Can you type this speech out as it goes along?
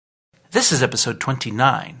This is episode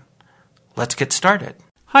 29. Let's get started.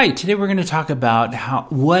 Hi, today we're going to talk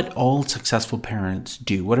about what all successful parents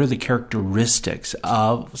do. What are the characteristics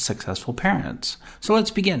of successful parents? So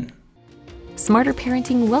let's begin. Smarter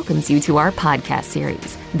Parenting welcomes you to our podcast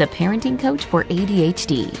series, The Parenting Coach for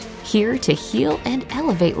ADHD. Here to heal and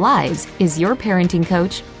elevate lives is your parenting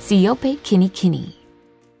coach, Siope Kinikini.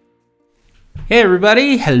 Hey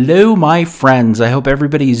everybody, hello my friends. I hope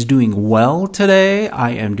everybody is doing well today.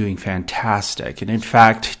 I am doing fantastic. And in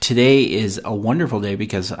fact, today is a wonderful day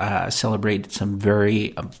because I celebrated some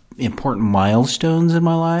very important milestones in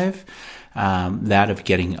my life. That of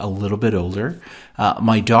getting a little bit older.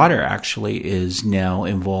 My daughter actually is now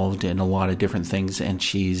involved in a lot of different things, and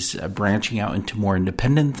she's branching out into more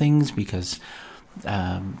independent things because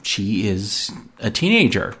she is a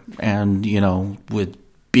teenager. And, with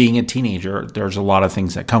being a teenager, there's a lot of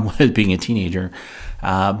things that come with being a teenager.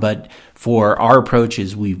 But for our approach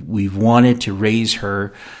is we've wanted to raise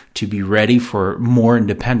her to be ready for more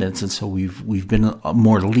independence. And so we've been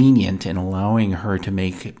more lenient in allowing her to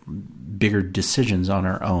make bigger decisions on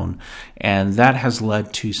her own. And that has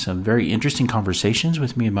led to some very interesting conversations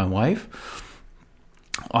with me and my wife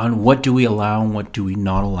on what do we allow and what do we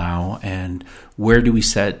not allow, and where do we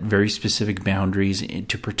set very specific boundaries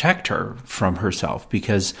to protect her from herself,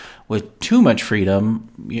 because with too much freedom,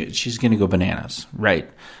 she's going to go bananas, right?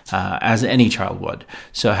 As any child would.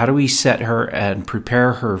 So how do we set her and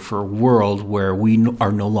prepare her for a world where we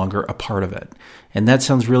are no longer a part of it? And that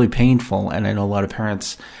sounds really painful, and I know a lot of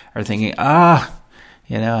parents are thinking,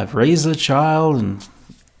 I've raised a child, and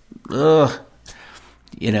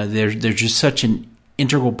they're just such an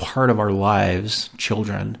integral part of our lives,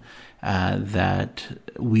 children, that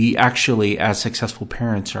we actually, as successful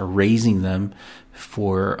parents, are raising them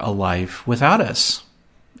for a life without us.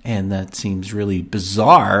 And that seems really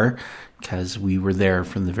bizarre because we were there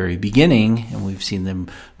from the very beginning and we've seen them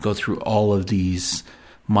go through all of these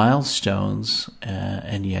milestones,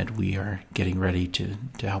 and yet we are getting ready to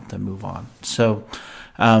help them move on. So,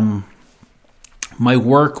 my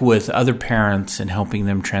work with other parents and helping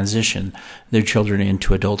them transition their children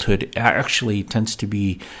into adulthood actually tends to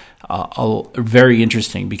be very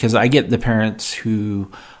interesting, because I get the parents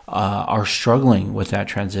who are struggling with that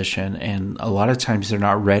transition, and a lot of times they're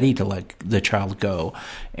not ready to let the child go,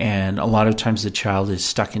 and a lot of times the child is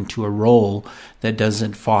stuck into a role that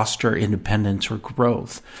doesn't foster independence or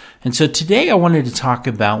growth. And so today I wanted to talk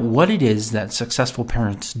about what it is that successful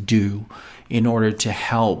parents do in order to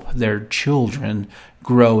help their children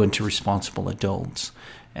grow into responsible adults.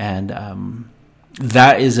 And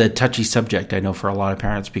that is a touchy subject, I know, for a lot of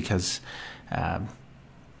parents, because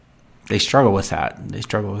they struggle with that. They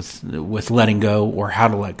struggle with letting go or how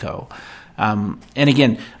to let go. And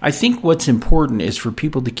again, I think what's important is for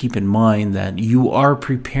people to keep in mind that you are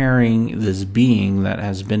preparing this being that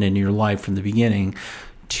has been in your life from the beginning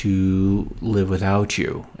to live without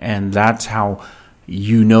you. And that's how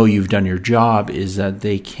you've done your job, is that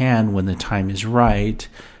they can, when the time is right,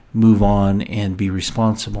 move on and be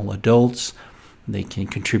responsible adults. They can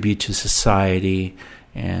contribute to society,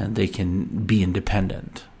 and they can be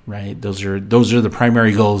independent, right? Those are the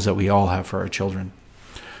primary goals that we all have for our children.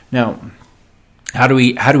 Now, how do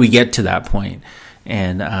we get to that point?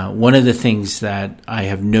 And one of the things that I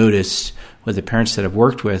have noticed with the parents that I've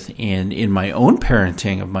worked with and in my own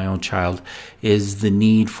parenting of my own child is the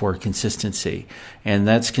need for consistency. And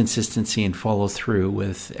that's consistency and follow through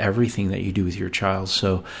with everything that you do with your child.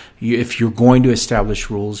 So if you're going to establish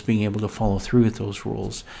rules, being able to follow through with those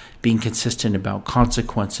rules, being consistent about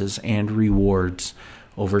consequences and rewards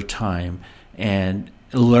over time, and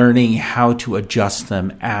learning how to adjust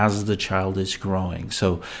them as the child is growing.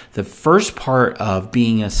 So the first part of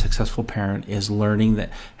being a successful parent is learning that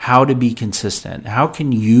how to be consistent. How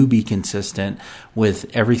can you be consistent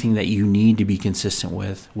with everything that you need to be consistent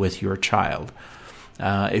with your child?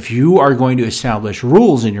 If you are going to establish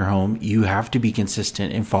rules in your home, you have to be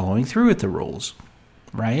consistent in following through with the rules,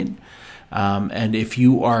 right? And if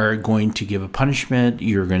you are going to give a punishment,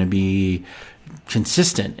 you're going to be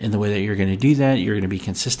consistent in the way that you're going to do that. You're going to be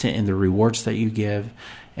consistent in the rewards that you give.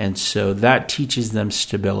 And so that teaches them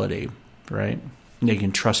stability, right? They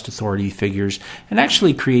can trust authority figures, and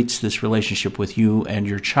actually creates this relationship with you and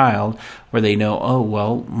your child where they know, oh,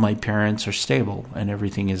 well, my parents are stable and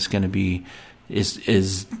everything is going to be,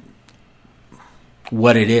 is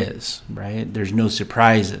what it is, right? There's no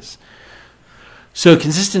surprises. So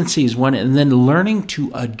consistency is one, and then learning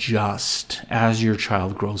to adjust as your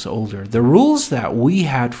child grows older. The rules that we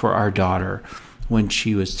had for our daughter when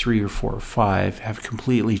she was 3 or 4 or 5 have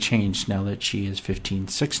completely changed now that she is 15,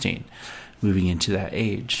 16, moving into that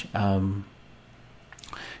age.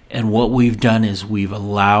 And what we've done is we've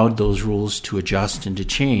allowed those rules to adjust and to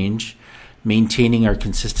change, maintaining our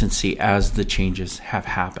consistency as the changes have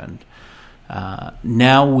happened.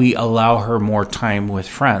 Now we allow her more time with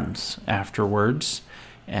friends afterwards,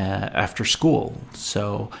 after school.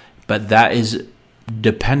 But that is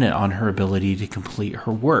dependent on her ability to complete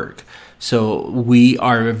her work. So we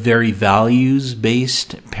are very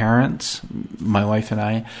values-based parents, my wife and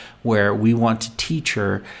I, where we want to teach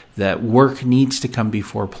her that work needs to come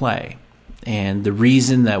before play. And the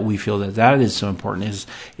reason that we feel that is so important is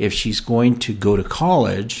if she's going to go to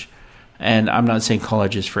college, and I'm not saying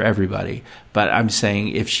college is for everybody, but I'm saying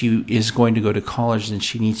if she is going to go to college, then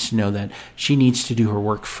she needs to know that she needs to do her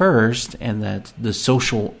work first, and that the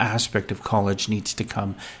social aspect of college needs to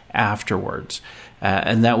come afterwards.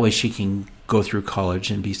 And that way she can go through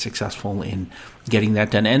college and be successful in getting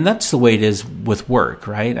that done. And that's the way it is with work,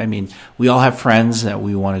 right? I mean, we all have friends that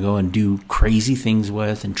we want to go and do crazy things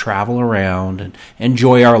with and travel around and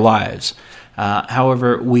enjoy our lives.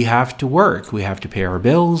 However, we have to work. We have to pay our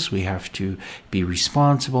bills. We have to be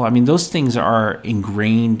responsible. I mean, those things are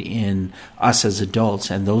ingrained in us as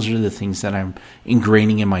adults, and those are the things that I'm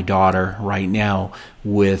ingraining in my daughter right now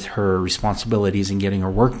with her responsibilities and getting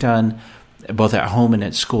her work done, both at home and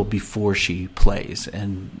at school, before she plays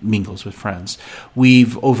and mingles with friends.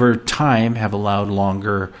 We've, over time, have allowed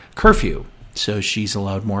longer curfew, so she's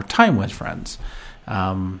allowed more time with friends.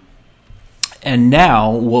 And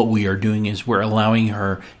now what we are doing is we're allowing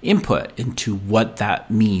her input into what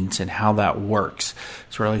that means and how that works.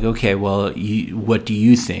 So we're like, okay, well, what do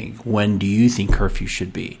you think? When do you think curfew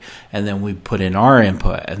should be? And then we put in our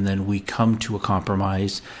input, and then we come to a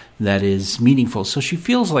compromise that is meaningful. So she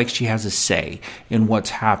feels like she has a say in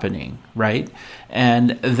what's happening, right?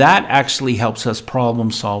 And that actually helps us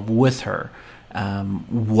problem solve with her,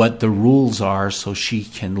 what the rules are, so she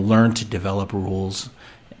can learn to develop rules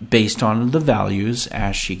based on the values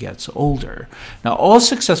as she gets older. Now, all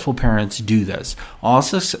successful parents do this. All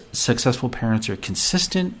successful parents are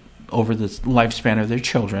consistent over the lifespan of their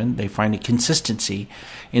children. They find a consistency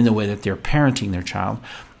in the way that they're parenting their child,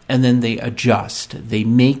 and then they adjust. They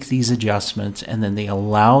make these adjustments, and then they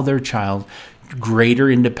allow their child greater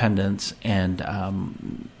independence and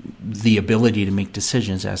the ability to make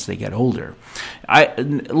decisions as they get older.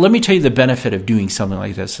 Let me tell you the benefit of doing something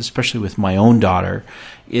like this, especially with my own daughter,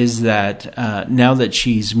 is that now that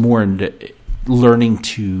she's more learning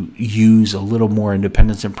to use a little more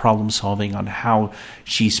independence and problem solving on how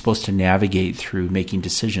she's supposed to navigate through making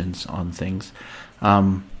decisions on things,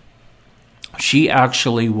 she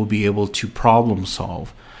actually will be able to problem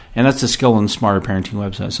solve. And that's the Skill and Smarter Parenting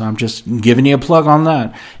website. So I'm just giving you a plug on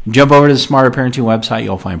that. Jump over to the Smarter Parenting website.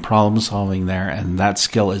 You'll find problem solving there, and that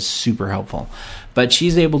skill is super helpful. But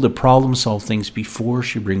she's able to problem solve things before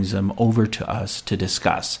she brings them over to us to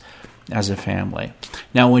discuss as a family.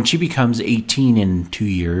 Now, when she becomes 18 in 2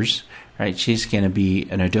 years, right, she's going to be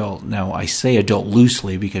an adult. Now, I say adult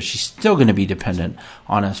loosely because she's still going to be dependent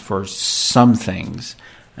on us for some things,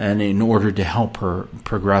 and in order to help her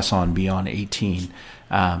progress on beyond 18.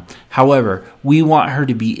 However, we want her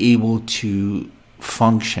to be able to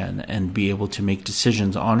function and be able to make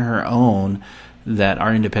decisions on her own that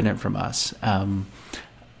are independent from us.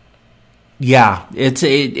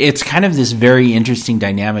 It's kind of this very interesting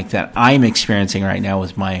dynamic that I'm experiencing right now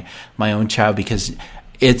with my own child, because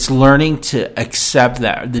it's learning to accept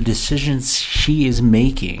that the decisions she is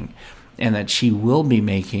making and that she will be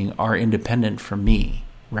making are independent from me.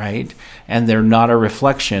 Right? And they're not a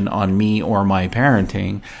reflection on me or my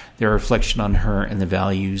parenting. They're a reflection on her and the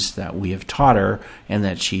values that we have taught her and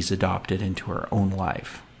that she's adopted into her own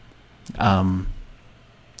life.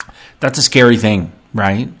 That's a scary thing,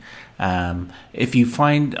 right? If you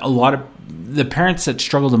find a lot of the parents that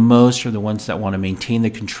struggle the most are the ones that want to maintain the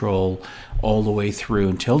control all the way through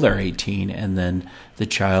until they're 18, and then the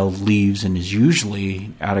child leaves and is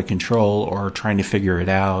usually out of control or trying to figure it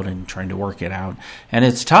out and trying to work it out. And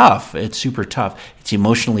it's tough. It's super tough. It's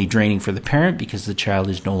emotionally draining for the parent because the child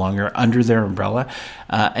is no longer under their umbrella,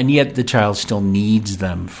 and yet the child still needs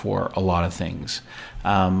them for a lot of things.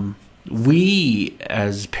 We,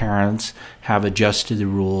 as parents, have adjusted the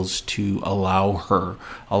rules to allow her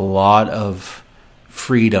a lot of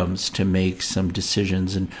freedoms to make some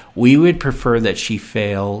decisions, and we would prefer that she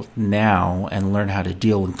fail now and learn how to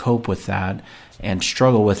deal and cope with that and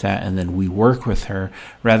struggle with that, and then we work with her,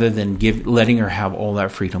 rather than letting her have all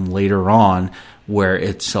that freedom later on, where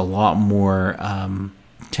it's a lot more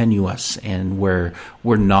tenuous and where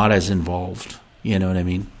we're not as involved. You know what I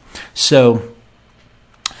mean? So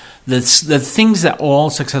the things that all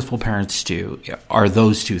successful parents do are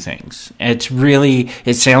those two things.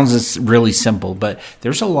 It sounds really simple, but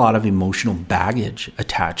there's a lot of emotional baggage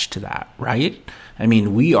attached to that, right? I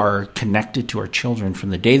mean, we are connected to our children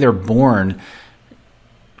from the day they're born.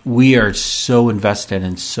 We are so invested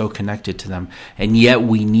and so connected to them, and yet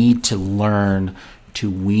we need to learn to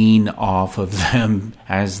wean off of them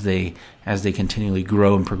as they continually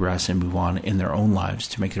grow and progress and move on in their own lives,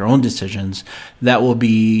 to make their own decisions that will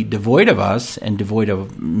be devoid of us and devoid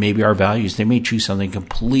of maybe our values. They may choose something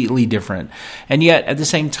completely different. And yet, at the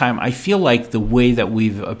same time, I feel like the way that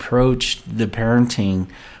we've approached the parenting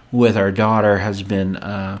with our daughter has been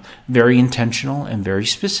very intentional and very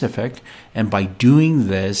specific. And by doing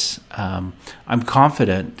this, I'm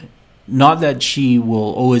confident not that she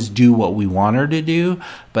will always do what we want her to do,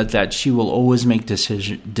 but that she will always make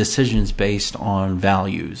decisions based on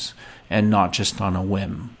values and not just on a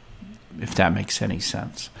whim, if that makes any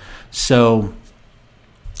sense. So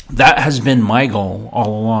that has been my goal all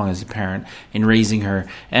along as a parent in raising her.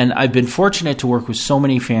 And I've been fortunate to work with so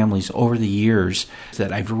many families over the years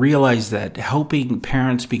that I've realized that helping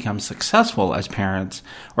parents become successful as parents,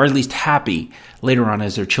 or at least happy later on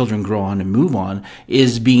as their children grow on and move on,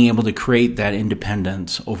 is being able to create that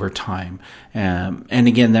independence over time. And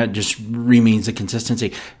again, that just remains a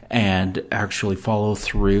consistency and actually follow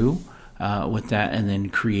through with that, and then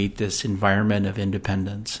create this environment of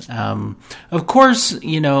independence. Of course,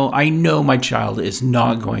 I know my child is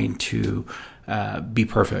not going to be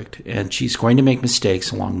perfect, and she's going to make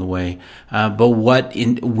mistakes along the way. But what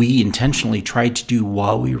we intentionally tried to do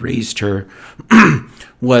while we raised her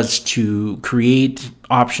was to create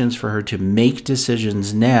options for her to make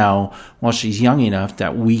decisions now while she's young enough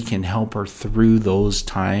that we can help her through those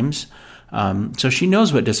times. So she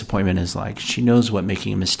knows what disappointment is like. She knows what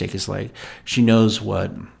making a mistake is like. She knows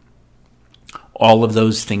what all of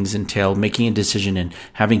those things entail, making a decision and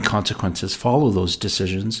having consequences follow those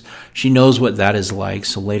decisions. She knows what that is like.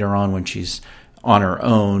 So later on, when she's on her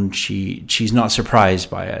own, she's not surprised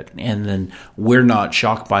by it, and then we're not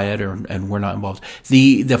shocked by it, and we're not involved.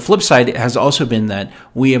 The flip side has also been that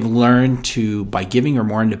we have learned to, by giving her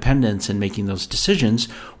more independence and making those decisions,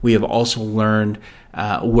 we have also learned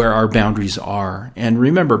where our boundaries are. And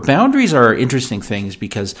remember, boundaries are interesting things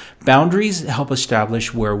because boundaries help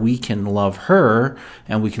establish where we can love her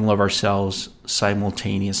and we can love ourselves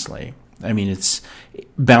simultaneously. I mean,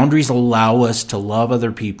 boundaries allow us to love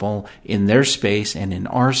other people in their space and in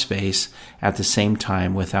our space at the same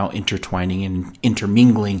time without intertwining and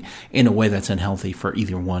intermingling in a way that's unhealthy for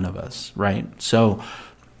either one of us, right? So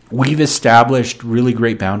we've established really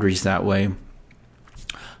great boundaries that way.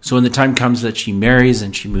 So when the time comes that she marries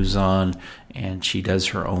and she moves on and she does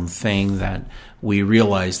her own thing, that we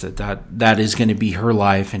realize that is going to be her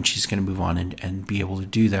life, and she's going to move on and be able to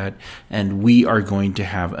do that. And we are going to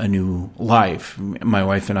have a new life. My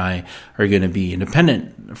wife and I are going to be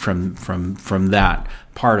independent from that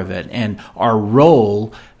part of it. And our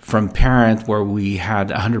role from parent, where we had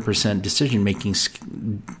 100% decision making,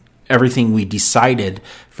 everything we decided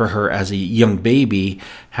for her as a young baby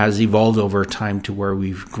has evolved over time to where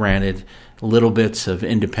we've granted little bits of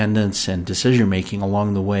independence and decision making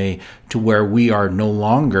along the way to where we are no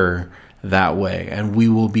longer that way. And we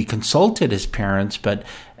will be consulted as parents, but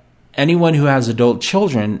anyone who has adult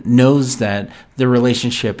children knows that the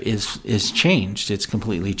relationship is changed. It's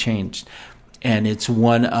completely changed. And it's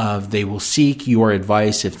one of, they will seek your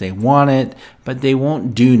advice if they want it, but they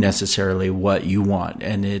won't do necessarily what you want.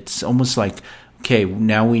 And it's almost like, okay,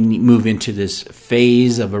 now we move into this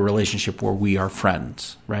phase of a relationship where we are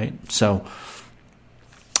friends, right? So,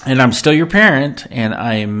 and I'm still your parent, and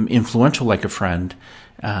I'm influential like a friend,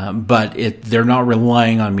 but they're not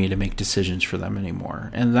relying on me to make decisions for them anymore.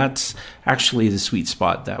 And that's actually the sweet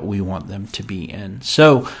spot that we want them to be in.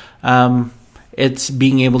 So, it's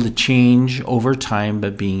being able to change over time,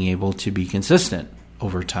 but being able to be consistent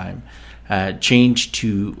over time. Change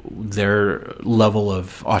to their level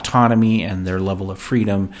of autonomy and their level of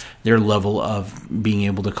freedom, their level of being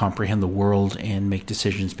able to comprehend the world and make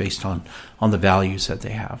decisions based on the values that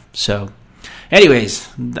they have. So anyways,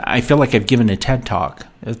 I feel like I've given a TED Talk.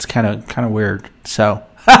 It's kind of weird. So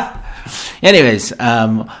anyways,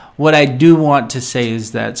 what I do want to say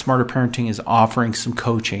is that Smarter Parenting is offering some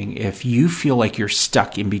coaching. If you feel like you're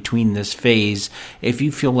stuck in between this phase, if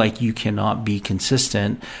you feel like you cannot be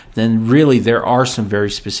consistent, then really there are some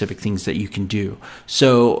very specific things that you can do.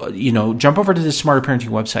 So, jump over to the Smarter Parenting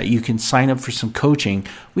website. You can sign up for some coaching.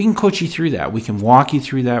 We can coach you through that. We can walk you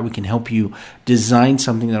through that. We can help you design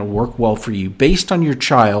something that will work well for you based on your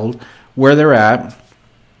child, where they're at,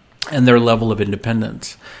 and their level of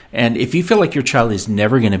independence. And if you feel like your child is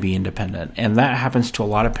never going to be independent, and that happens to a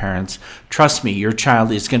lot of parents, trust me, your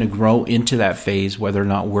child is going to grow into that phase whether or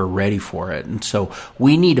not we're ready for it. And so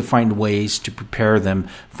we need to find ways to prepare them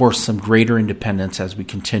for some greater independence as we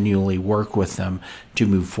continually work with them to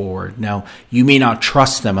move forward. Now, you may not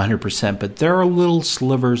trust them 100%, but there are little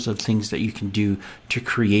slivers of things that you can do to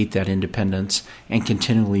create that independence and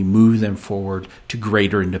continually move them forward to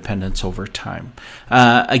greater independence over time.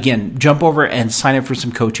 Again, jump over and sign up for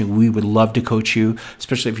some coaching. We would love to coach you,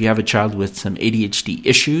 especially if you have a child with some ADHD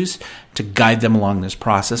issues, to guide them along this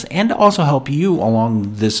process and to also help you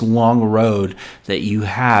along this long road that you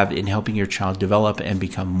have in helping your child develop and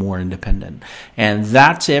become more independent. And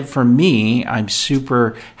that's it for me. I'm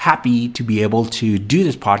super happy to be able to do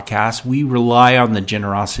this podcast. We rely on the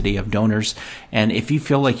generosity of donors. And if you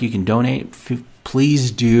feel like you can donate,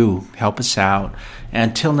 please do help us out.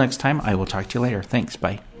 Until next time, I will talk to you later. Thanks.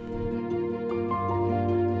 Bye.